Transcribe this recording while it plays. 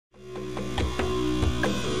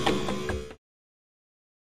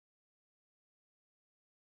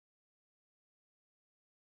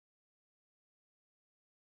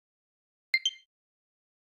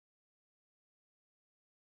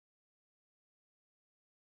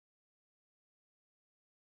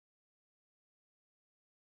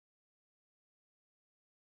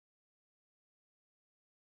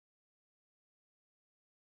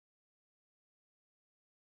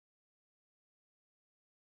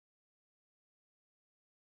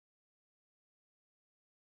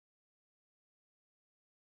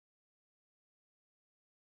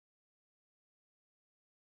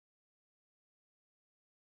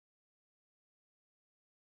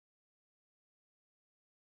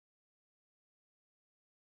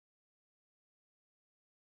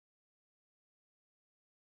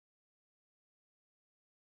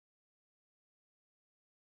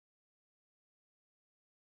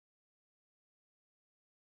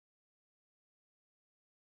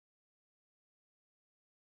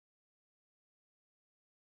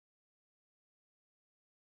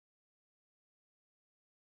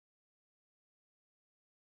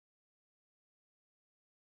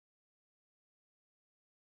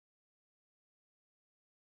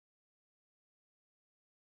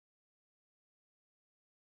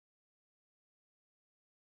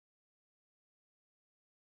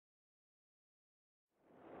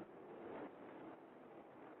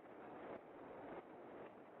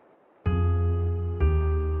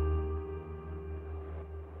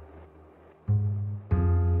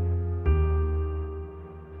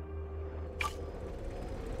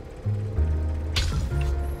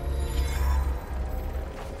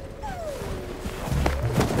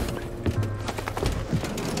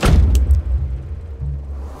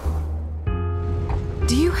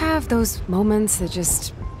have those moments that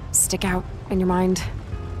just stick out in your mind?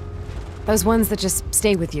 Those ones that just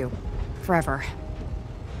stay with you forever.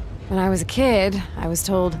 When I was a kid, I was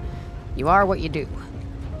told, you are what you do.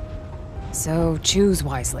 So choose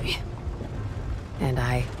wisely. And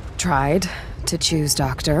I tried to choose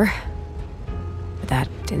doctor, but that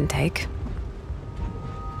didn't take.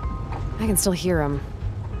 I can still hear him.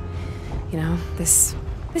 You know, this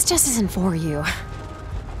just isn't for you.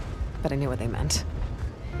 But I knew what they meant.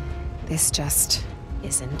 This just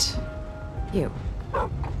isn't you.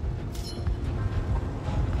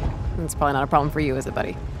 It's probably not a problem for you, is it,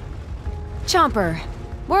 buddy? Chomper,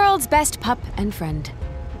 world's best pup and friend.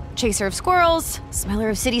 Chaser of squirrels, smeller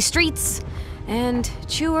of city streets, and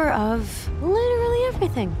chewer of literally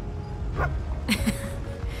everything.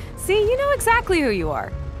 See, you know exactly who you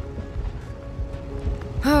are.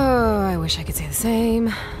 Oh, I wish I could say the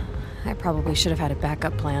same. I probably should have had a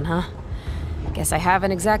backup plan, huh? Guess I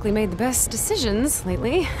haven't exactly made the best decisions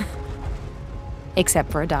lately. Except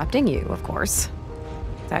for adopting you, of course.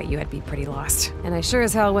 Thought you had be pretty lost. And I sure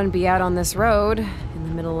as hell wouldn't be out on this road in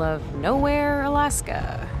the middle of nowhere,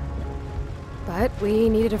 Alaska. But we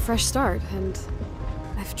needed a fresh start, and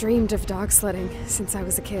I've dreamed of dog sledding since I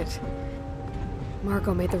was a kid.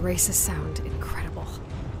 Margot made the races sound incredible.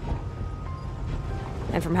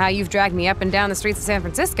 And from how you've dragged me up and down the streets of San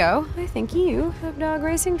Francisco, I think you have dog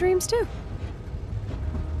racing dreams too.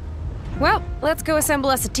 Well, let's go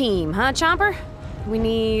assemble us a team, huh, Chomper? We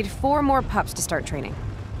need 4 more pups to start training.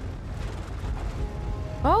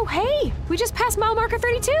 Oh, hey! We just passed mile marker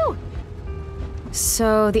 32!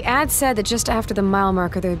 So, the ad said that just after the mile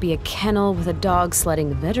marker there would be a kennel with a dog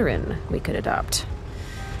sledding veteran we could adopt.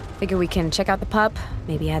 Figure we can check out the pup,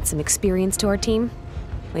 maybe add some experience to our team.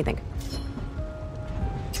 What do you think?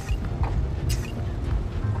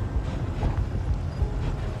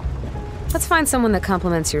 Let's find someone that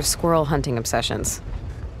complements your squirrel hunting obsessions.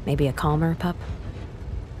 Maybe a calmer pup?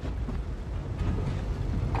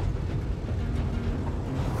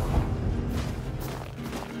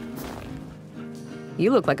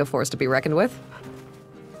 You look like a force to be reckoned with.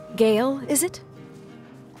 Gale, is it?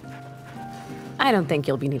 I don't think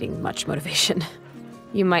you'll be needing much motivation.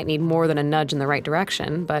 You might need more than a nudge in the right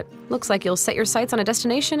direction, but looks like you'll set your sights on a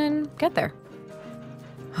destination and get there.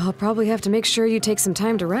 I'll probably have to make sure you take some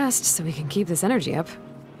time to rest so we can keep this energy up.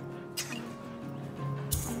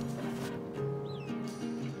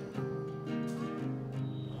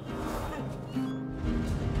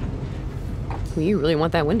 You really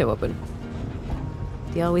want that window open.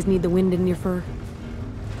 Do you always need the wind in your fur?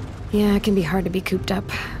 Yeah, it can be hard to be cooped up.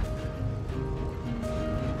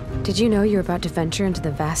 Did you know you're about to venture into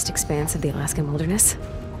the vast expanse of the Alaskan wilderness?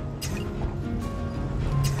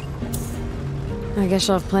 I guess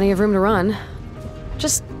you'll have plenty of room to run.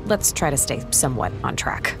 Just let's try to stay somewhat on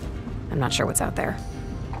track. I'm not sure what's out there.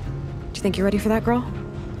 Do you think you're ready for that, girl?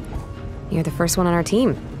 You're the first one on our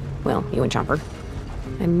team. Well, you and Chomper.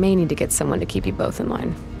 I may need to get someone to keep you both in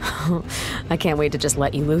line. I can't wait to just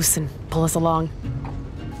let you loose and pull us along.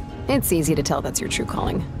 It's easy to tell that's your true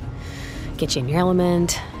calling. Get you in your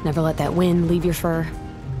element, never let that wind leave your fur.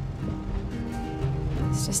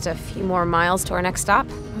 It's just a few more miles to our next stop.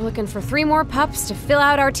 We're looking for 3 more pups to fill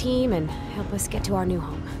out our team and help us get to our new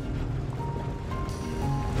home.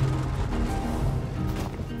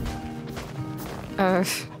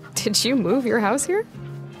 Did you move your house here?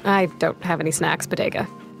 I don't have any snacks, Bodega.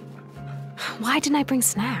 Why didn't I bring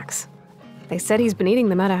snacks? They said he's been eating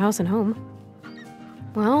them at a house and home.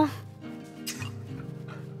 Well...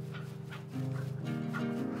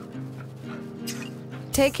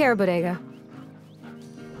 Take care, Bodega.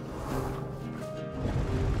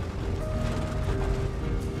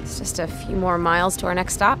 It's just a few more miles to our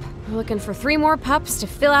next stop. We're looking for 3 more pups to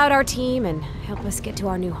fill out our team and help us get to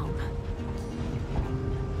our new home.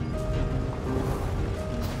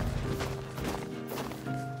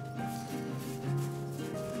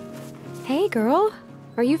 Hey, girl.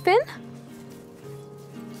 Are you Finn?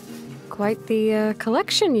 Quite the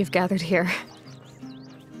collection you've gathered here.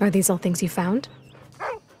 Are these all things you found?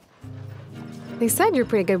 They said you're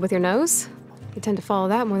pretty good with your nose. You tend to follow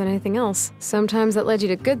that more than anything else. Sometimes it led you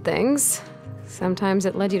to good things. Sometimes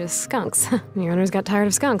it led you to skunks. Your owners got tired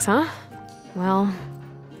of skunks, huh? Well,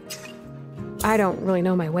 I don't really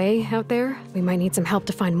know my way out there. We might need some help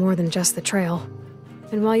to find more than just the trail.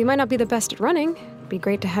 And while you might not be the best at running, it'd be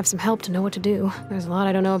great to have some help to know what to do. There's a lot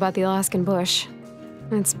I don't know about the Alaskan bush.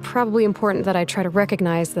 It's probably important that I try to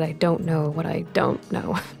recognize that I don't know what I don't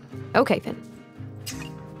know. Okay, Finn.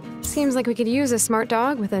 Seems like we could use a smart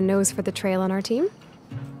dog with a nose for the trail on our team.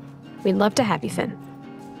 We'd love to have you, Finn.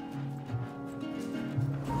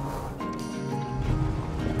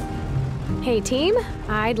 Hey team,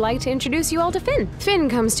 I'd like to introduce you all to Finn. Finn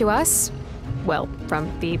comes to us, well,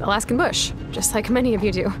 from the Alaskan bush, just like many of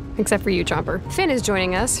you do, except for you, Chomper. Finn is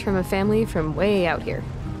joining us from a family from way out here.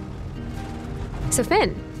 So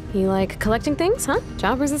Finn, you like collecting things, huh?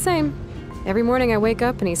 Chomper's the same. Every morning I wake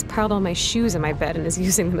up and he's piled all my shoes in my bed and is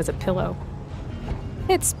using them as a pillow.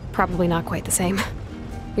 It's probably not quite the same.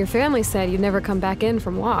 Your family said you'd never come back in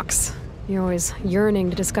from walks. You're always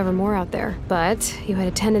yearning to discover more out there, but you had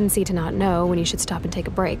a tendency to not know when you should stop and take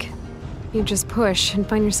a break. You just push and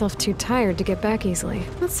find yourself too tired to get back easily.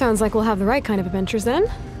 That sounds like we'll have the right kind of adventures then.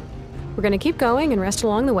 We're gonna keep going and rest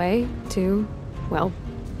along the way to, well,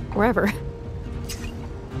 wherever.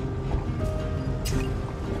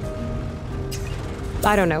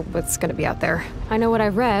 I don't know what's gonna be out there. I know what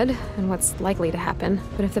I've read and what's likely to happen,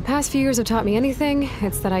 but if the past few years have taught me anything,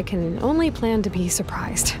 it's that I can only plan to be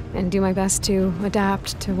surprised and do my best to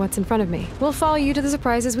adapt to what's in front of me. We'll follow you to the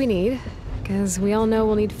surprises we need, because we all know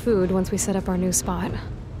we'll need food once we set up our new spot.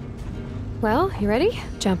 Well, you ready?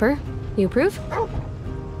 Jumper, you approve?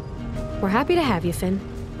 We're happy to have you, Finn.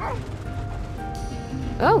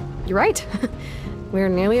 Oh, you're right. We're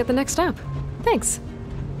nearly at the next stop. Thanks.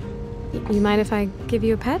 You mind if I give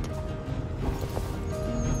you a pet?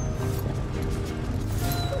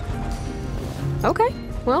 Okay,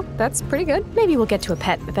 well, that's pretty good. Maybe we'll get to a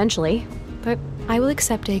pet eventually, but I will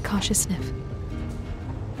accept a cautious sniff.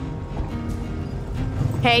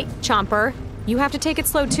 Hey, Chomper, you have to take it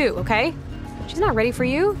slow too, okay? She's not ready for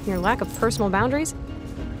you, your lack of personal boundaries.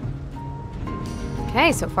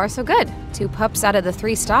 Okay, so far so good. 2 pups out of the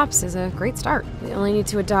 3 stops is a great start. We only need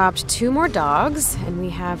to adopt 2 more dogs, and we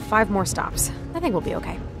have 5 more stops. I think we'll be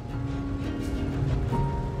okay.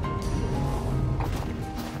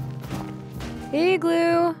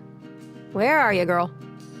 Igloo! Where are you, girl?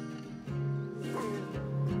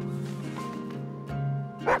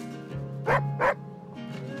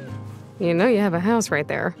 You know you have a house right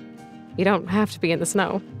there. You don't have to be in the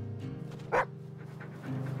snow.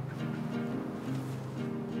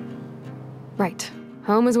 Right.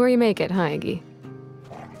 Home is where you make it, huh, Iggy?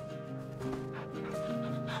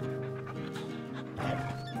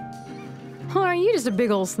 Or are you just a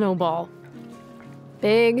big old snowball?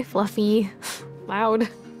 Big, fluffy, loud.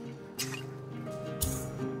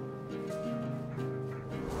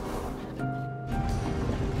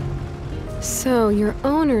 So, your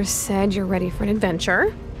owner said you're ready for an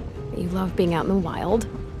adventure, that you love being out in the wild,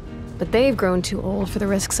 but they've grown too old for the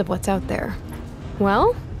risks of what's out there.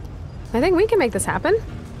 Well, I think we can make this happen.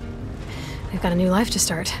 They've got a new life to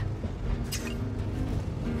start.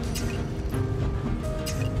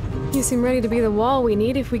 You seem ready to be the wall we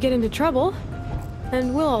need if we get into trouble,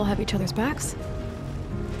 and we'll all have each other's backs.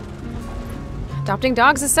 Adopting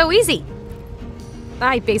dogs is so easy.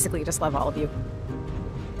 I basically just love all of you.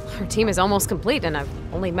 Our team is almost complete, and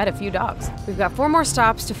I've only met a few dogs. We've got 4 more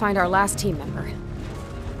stops to find our last team member.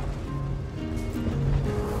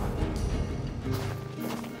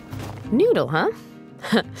 Noodle, huh?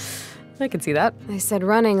 I can see that. I said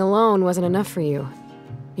running alone wasn't enough for you.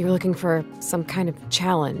 You were looking for some kind of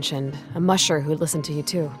challenge and a musher who'd listen to you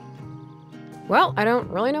too. Well, I don't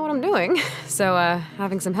really know what I'm doing, so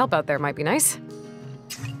having some help out there might be nice.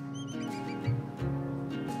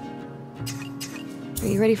 Are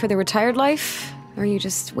you ready for the retired life? Or are you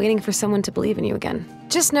just waiting for someone to believe in you again?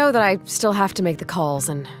 Just know that I still have to make the calls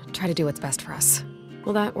and try to do what's best for us.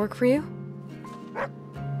 Will that work for you?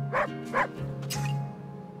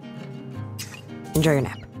 Enjoy your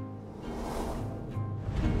nap.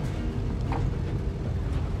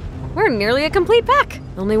 We're nearly a complete pack.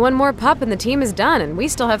 Only 1 more pup and the team is done, and we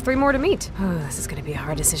still have 3 more to meet. Oh, this is gonna be a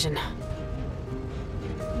hard decision.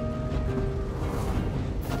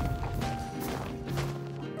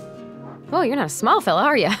 Oh, you're not a small fella,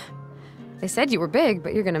 are you? They said you were big,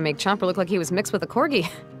 but you're gonna make Chomper look like he was mixed with a corgi.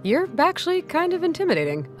 You're actually kind of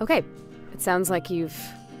intimidating. Okay, it sounds like you've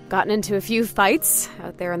gotten into a few fights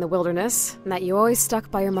out there in the wilderness, and that you always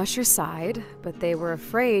stuck by your musher's side, but they were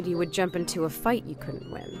afraid you would jump into a fight you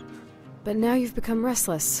couldn't win. But now you've become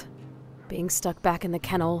restless, being stuck back in the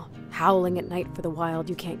kennel, howling at night for the wild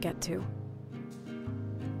you can't get to.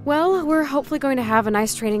 Well, we're hopefully going to have a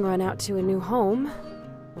nice training run out to a new home.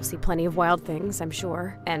 We'll see plenty of wild things, I'm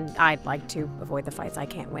sure, and I'd like to avoid the fights I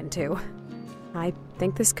can't win too. I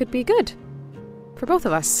think this could be good. For both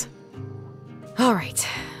of us. All right.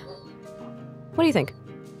 What do you think?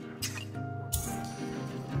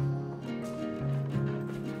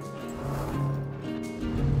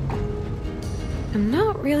 I'm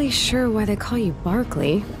not really sure why they call you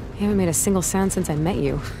Barkley. You haven't made a single sound since I met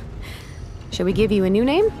you. Shall we give you a new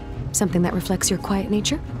name? Something that reflects your quiet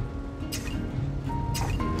nature?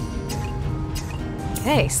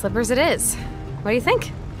 Hey, slippers it is. What do you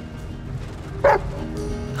think?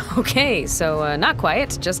 Okay, so not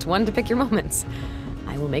quiet, just one to pick your moments.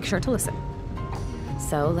 I will make sure to listen.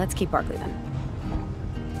 So let's keep Barkley then.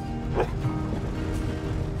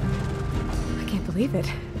 I can't believe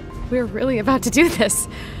it. We're really about to do this.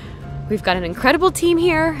 We've got an incredible team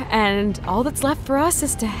here, and all that's left for us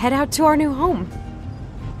is to head out to our new home.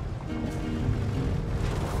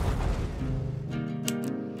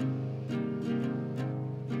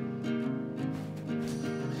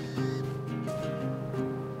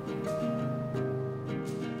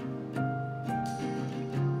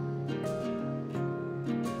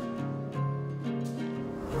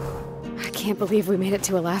 I can't believe we made it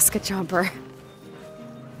to Alaska, Chomper.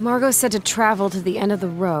 Margot said to travel to the end of the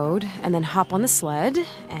road and then hop on the sled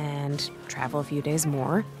and travel a few days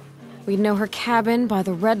more. We'd know her cabin by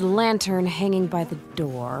the red lantern hanging by the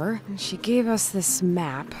door. And she gave us this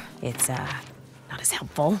map. It's, not as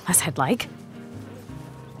helpful as I'd like.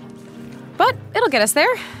 But it'll get us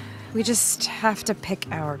there. We just have to pick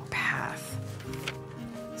our path.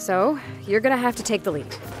 So, you're gonna have to take the lead.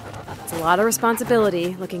 It's a lot of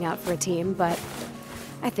responsibility looking out for a team, but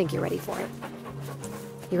I think you're ready for it.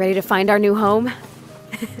 You ready to find our new home?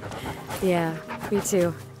 Yeah, me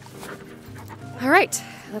too. All right,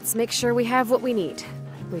 let's make sure we have what we need.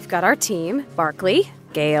 We've got our team, Barkley,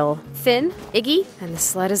 Gale, Finn, Iggy, and the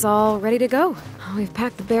sled is all ready to go. We've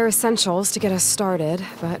packed the bare essentials to get us started,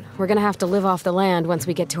 but we're gonna have to live off the land once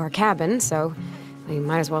we get to our cabin, so we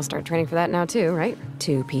might as well start training for that now too, right?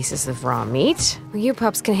 2 pieces of raw meat. You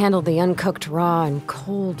pups can handle the uncooked raw and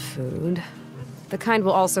cold food. The kind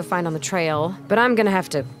we'll also find on the trail, but I'm gonna have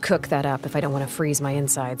to cook that up if I don't want to freeze my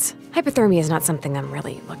insides. Hypothermia is not something I'm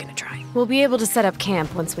really looking to try. We'll be able to set up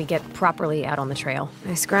camp once we get properly out on the trail. I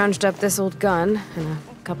scrounged up this old gun and a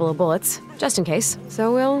couple of bullets, just in case,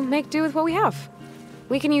 so we'll make do with what we have.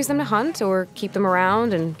 We can use them to hunt or keep them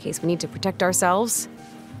around in case we need to protect ourselves.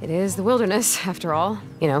 It is the wilderness, after all.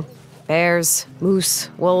 You know, bears, moose,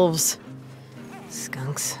 wolves,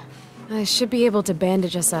 skunks. I should be able to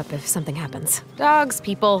bandage us up if something happens. Dogs,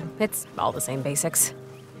 people, it's all the same basics.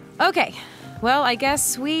 Okay, well, I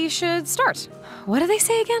guess we should start. What do they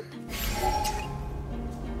say again?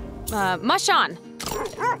 Mush on.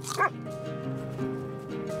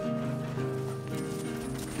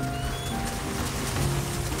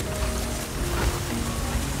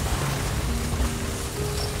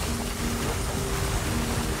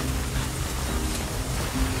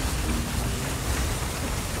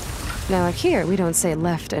 Now up here, we don't say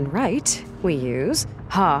left and right. We use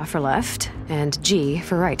ha for left and G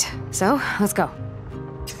for right. So, let's go.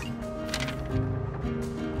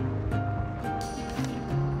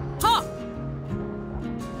 Ha!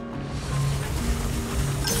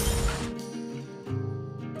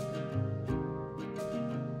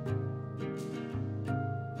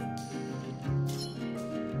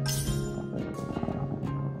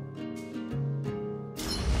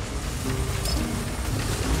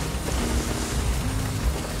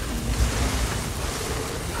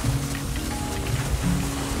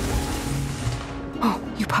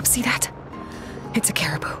 You pups see that? It's a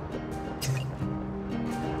caribou.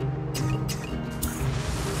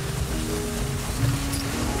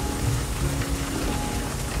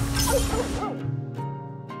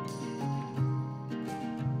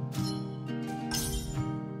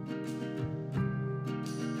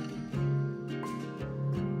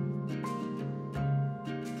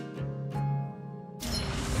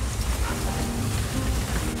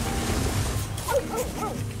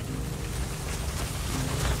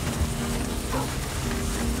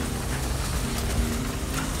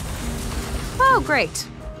 Oh, great.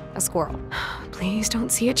 A squirrel. Please don't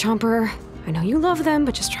see it, Chomper. I know you love them,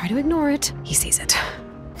 but just try to ignore it. He sees it.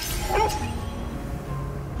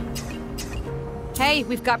 Hey,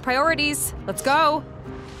 we've got priorities. Let's go.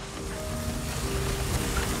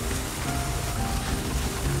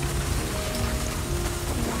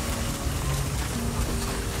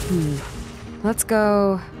 Let's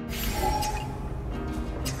go.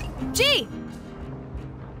 G!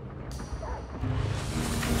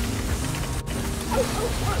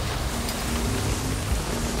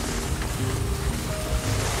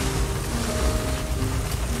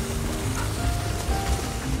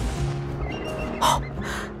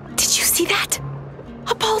 Did you see that?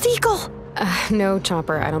 A bald eagle! No,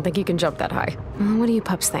 Chomper, I don't think you can jump that high. What do you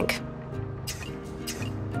pups think?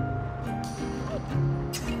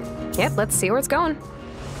 Yep, let's see where it's going.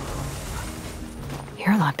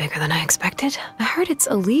 You're a lot bigger than I expected. I heard it's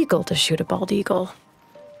illegal to shoot a bald eagle.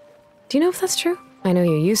 Do you know if that's true? I know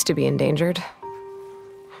you used to be endangered.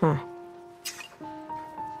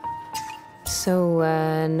 So,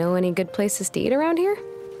 know any good places to eat around here?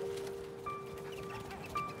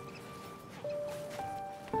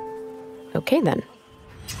 Okay, then.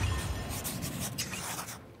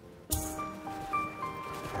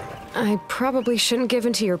 I probably shouldn't give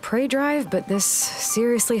in to your prey drive, but this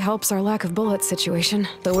seriously helps our lack of bullets situation.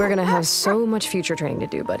 But we're gonna have so much future training to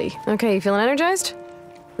do, buddy. Okay, you feeling energized?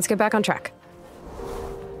 Let's get back on track.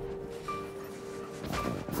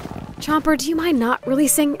 Chomper, do you mind not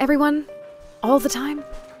releasing everyone all the time?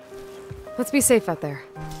 Let's be safe out there.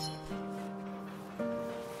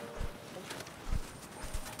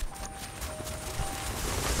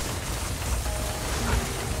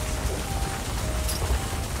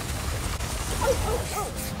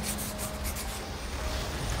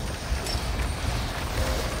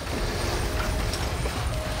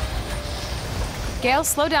 Gale,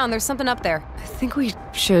 slow down. There's something up there. I think we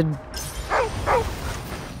should...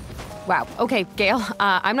 Wow. Okay, Gale,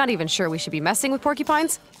 I'm not even sure we should be messing with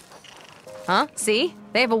porcupines. Huh? See?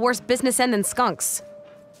 They have a worse business end than skunks.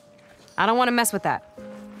 I don't want to mess with that.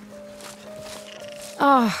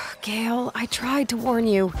 Oh, Gale, I tried to warn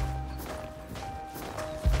you.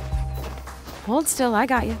 Hold still, I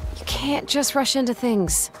got you. You can't just rush into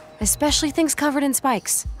things, especially things covered in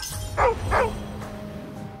spikes.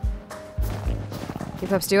 You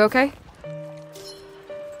pups do okay?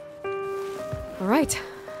 All right,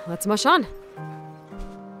 let's mush on.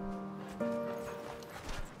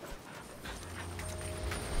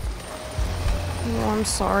 Oh, I'm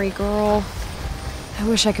sorry, girl. I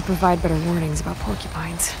wish I could provide better warnings about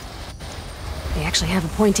porcupines. They actually have a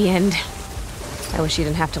pointy end. I wish you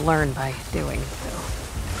didn't have to learn by doing,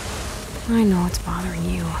 though. I know it's bothering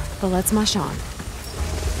you, but let's mush on.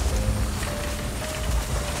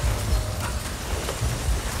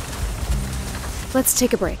 Let's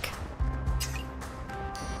take a break.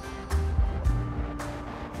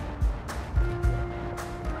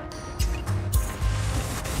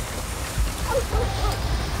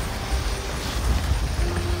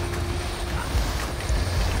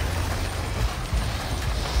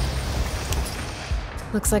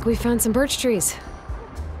 Looks like we found some birch trees.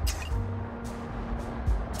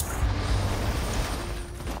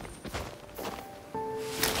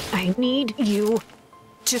 I need you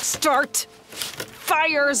to start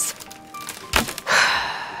fires!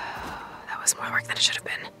 That was more work than it should have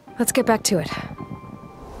been. Let's get back to it.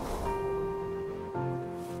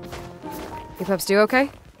 You pups do okay?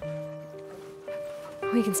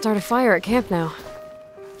 We can start a fire at camp now.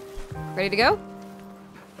 Ready to go?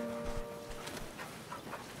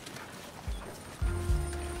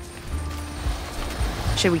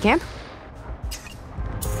 Should we camp?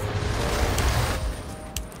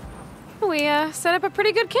 We set up a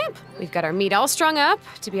pretty good camp. We've got our meat all strung up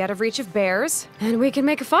to be out of reach of bears, and we can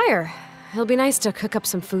make a fire. It'll be nice to cook up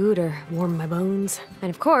some food or warm my bones. And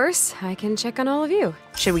of course, I can check on all of you.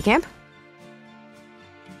 Should we camp?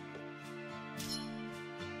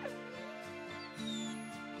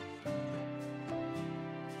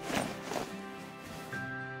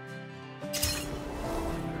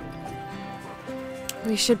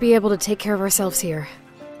 We should be able to take care of ourselves here.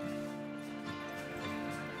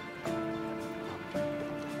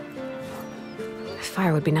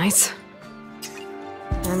 Fire would be nice.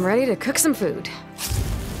 I'm ready to cook some food.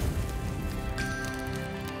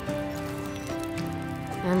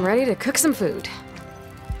 I'm ready to cook some food.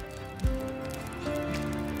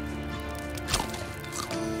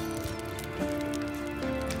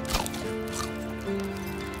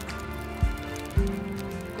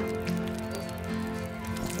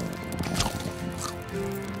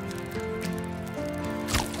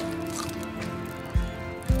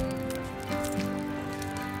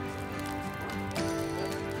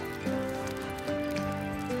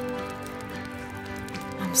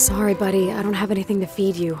 I'm sorry, buddy. I don't have anything to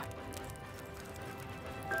feed you.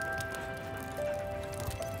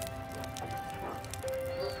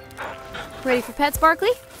 Ready for pets, Barkley?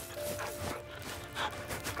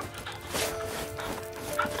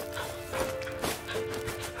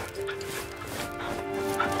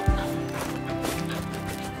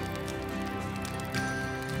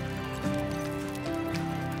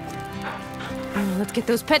 Oh, let's get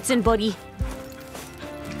those pets in, buddy.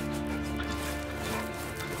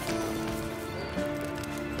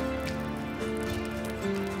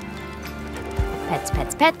 Pets,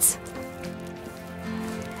 pets, pets.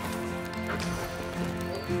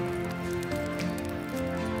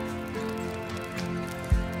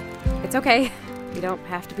 It's okay. You don't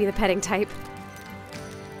have to be the petting type.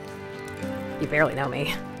 You barely know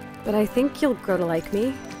me. But I think you'll grow to like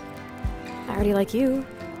me. I already like you.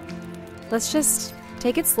 Let's just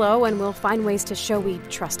take it slow and we'll find ways to show we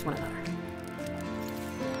trust one another.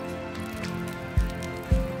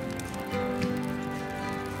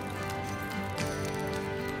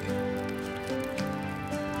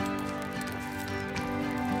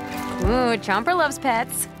 Ooh, Chomper loves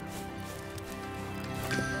pets.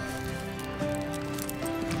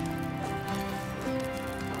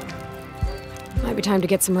 Might be time to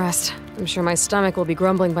get some rest. I'm sure my stomach will be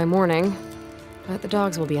grumbling by morning, but the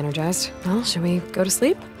dogs will be energized. Well, shall we go to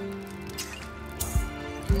sleep?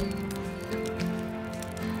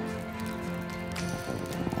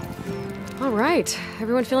 All right,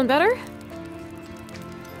 everyone feeling better?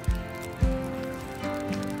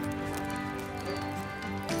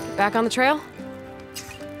 Get back on the trail?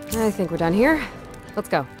 I think we're done here. Let's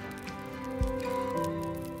go.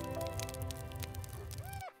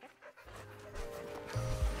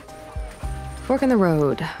 Fork in the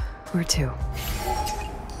road. Where to?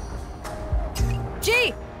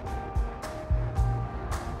 G!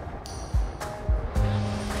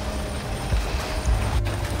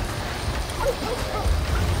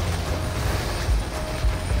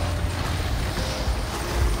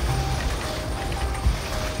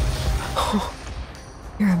 Oh,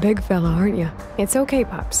 you're a big fellow, aren't you? It's okay,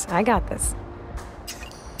 Pups. I got this.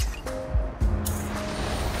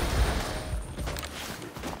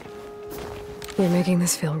 You're making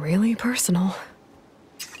this feel really personal.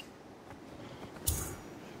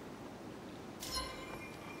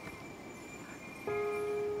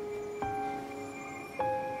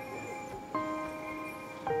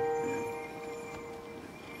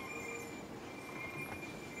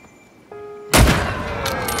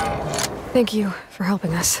 Thank you for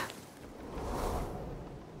helping us.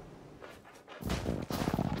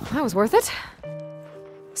 That was worth it.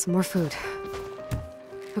 Some more food.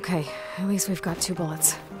 Okay, at least we've got 2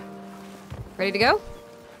 bullets. Ready to go?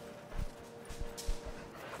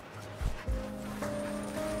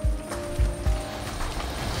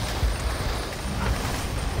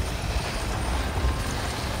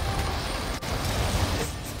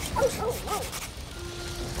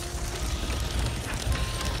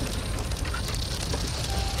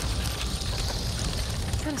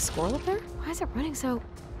 Is that a squirrel up there? Why is it running so...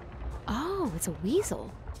 Oh, it's a weasel.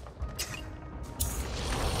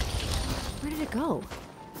 Where did it go?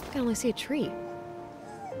 I can only see a tree.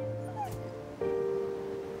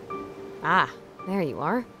 Ah, there you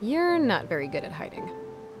are. You're not very good at hiding.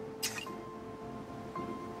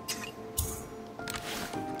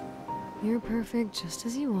 You're perfect just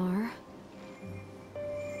as you are.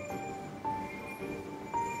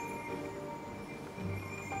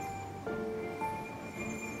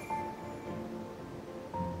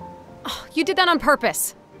 Oh, you did that on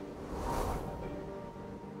purpose!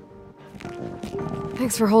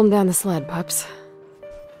 Thanks for holding down the sled, Pups.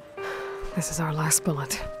 This is our last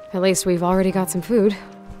bullet. At least we've already got some food.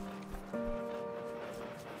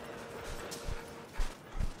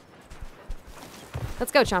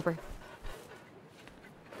 Let's go, Chomper.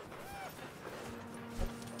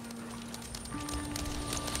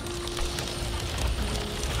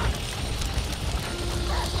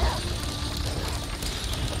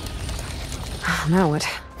 Now what?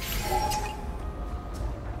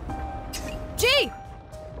 G!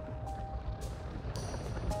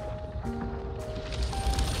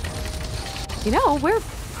 You know, we're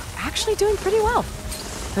actually doing pretty well.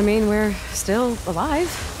 I mean, we're still alive.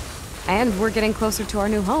 And we're getting closer to our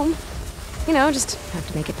new home. You know, just have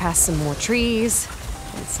to make it past some more trees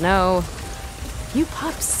and snow. You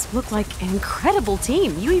pups look like an incredible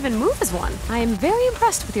team. You even move as one. I am very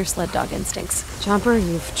impressed with your sled dog instincts. Chomper,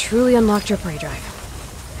 you've truly unlocked your prey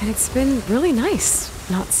drive. And it's been really nice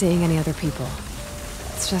not seeing any other people.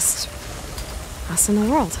 It's just us in the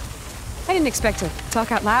world. I didn't expect to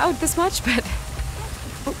talk out loud this much, but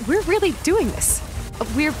we're really doing this.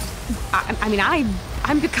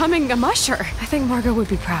 I'm becoming a musher. I think Margot would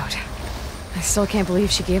be proud. I still can't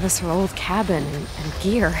believe she gave us her old cabin and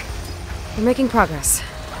gear. We're making progress.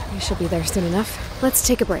 We should be there soon enough. Let's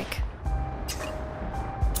take a break.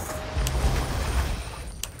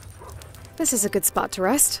 This is a good spot to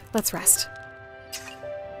rest. Let's rest.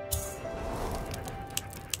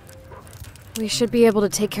 We should be able to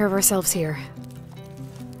take care of ourselves here.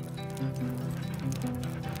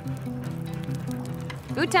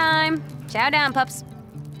 Food time! Chow down, pups.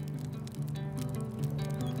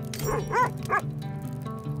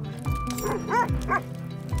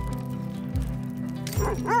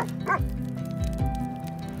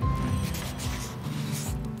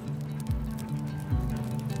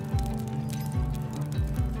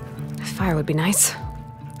 A fire would be nice.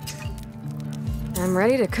 I'm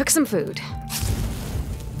ready to cook some food.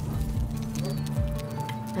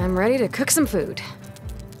 I'm ready to cook some food.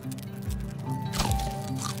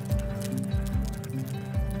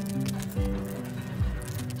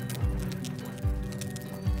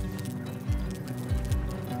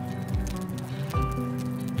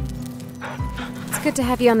 good to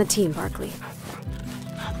have you on the team, Barkley.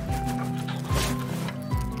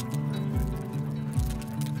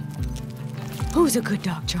 Who's a good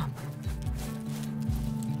dog, Chomp?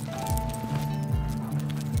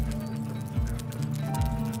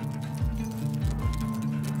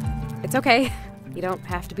 It's okay. You don't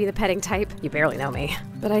have to be the petting type. You barely know me.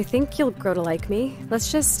 But I think you'll grow to like me.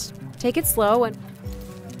 Let's just take it slow and...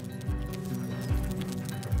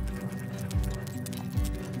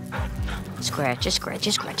 Scratches,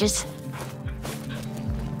 scratches, scratches.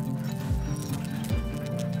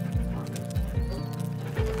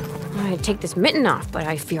 I'd take this mitten off, but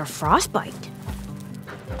I fear frostbite.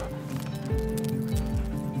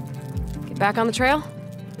 Get back on the trail?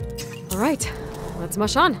 All right, let's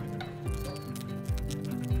mush on.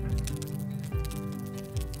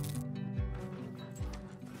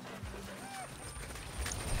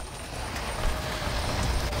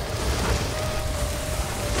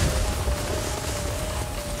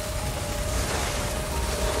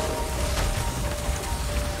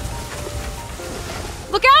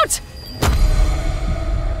 Look out!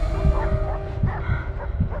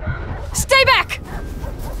 Stay back!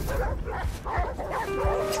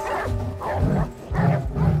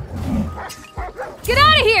 Get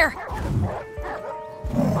out of here!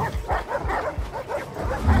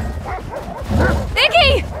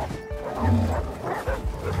 Iggy!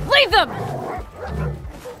 Leave them!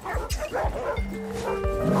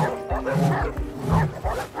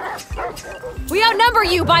 We outnumber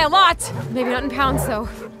you by a lot! Maybe not in pounds, though.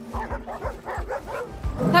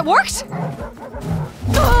 That worked?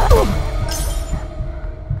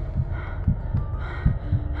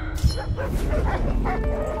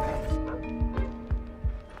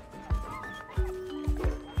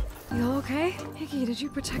 You all okay? Iggy, did you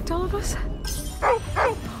protect all of us? Oh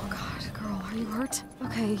God, girl, are you hurt?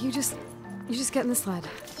 Okay, you just get in the sled.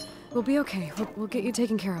 We'll be okay. We'll get you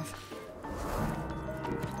taken care of.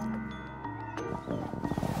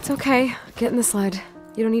 It's okay. Get in the sled.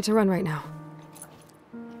 You don't need to run right now.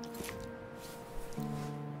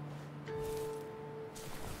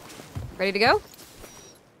 Ready to go?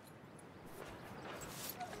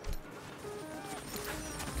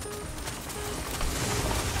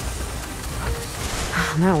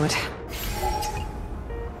 Now what?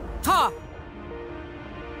 Ha!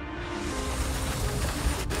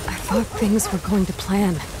 I thought things were going to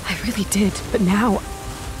plan. I really did, but now...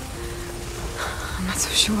 I'm not so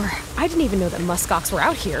sure. I didn't even know that muskox were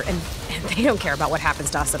out here, and they don't care about what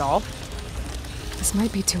happens to us at all. This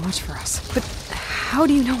might be too much for us, but how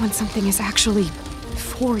do you know when something is actually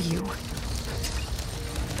for you?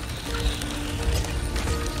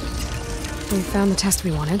 We found the test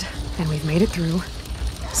we wanted, and we've made it through.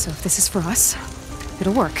 So if this is for us,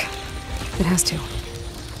 it'll work. It has to.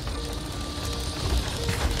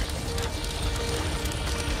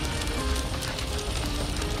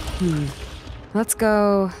 Let's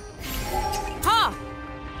go... Ha!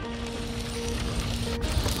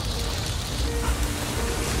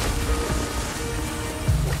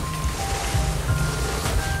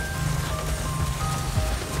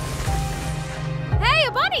 Hey,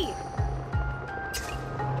 a bunny!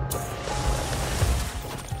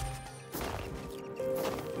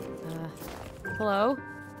 Hello?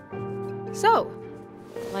 So,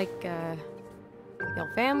 like, y'all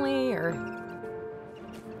family, or...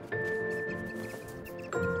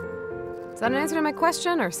 Is that an answer to my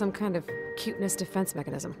question, or some kind of cuteness defense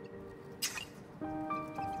mechanism?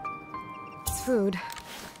 It's food.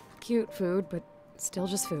 Cute food, but still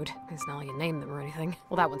just food. It's not like you name them or anything.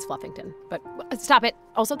 Well, that one's Fluffington, but stop it.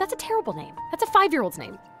 Also, that's a terrible name. That's a 5-year-old's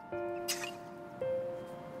name.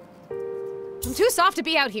 I'm too soft to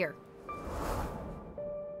be out here.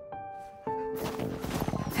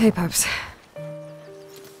 Hey, pups.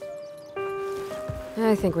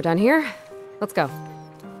 I think we're done here. Let's go.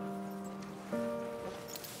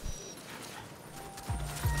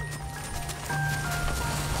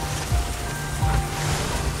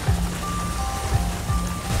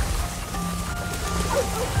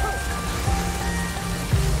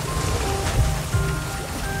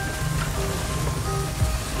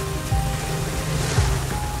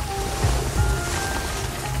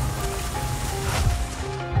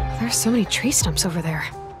 There's so many tree stumps over there.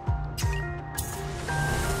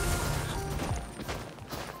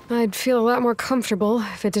 I'd feel a lot more comfortable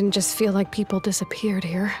if it didn't just feel like people disappeared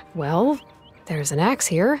here. Well, there's an axe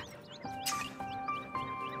here.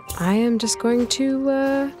 I am just going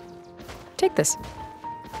to, take this.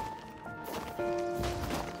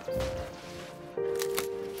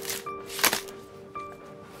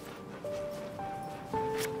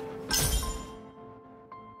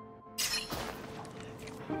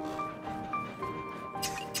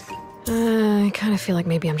 kind of feel like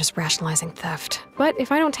maybe I'm just rationalizing theft. But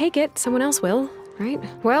if I don't take it, someone else will, right?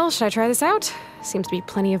 Well, should I try this out? Seems to be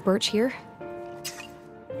plenty of birch here.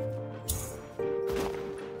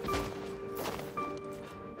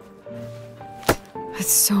 It's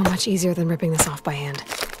so much easier than ripping this off by hand.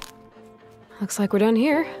 Looks like we're done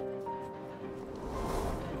here.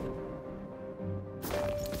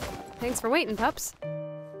 Thanks for waiting, pups.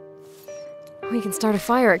 We can start a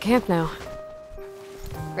fire at camp now.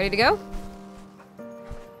 Ready to go?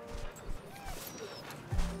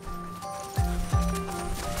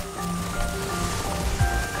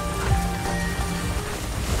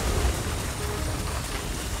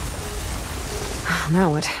 Now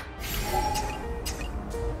what?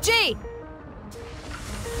 G!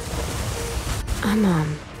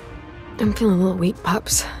 I'm feeling a little weak,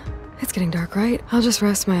 pups. It's getting dark, right? I'll just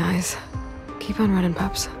rest my eyes. Keep on running,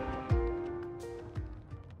 pups.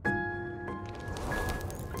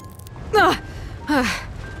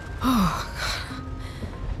 Oh, God.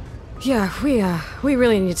 Yeah, we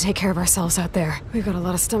really need to take care of ourselves out there. We've got a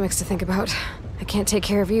lot of stomachs to think about. I can't take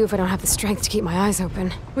care of you if I don't have the strength to keep my eyes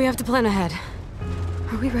open. We have to plan ahead.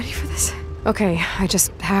 Are we ready for this? Okay, I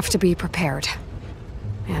just have to be prepared.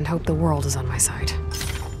 And hope the world is on my side.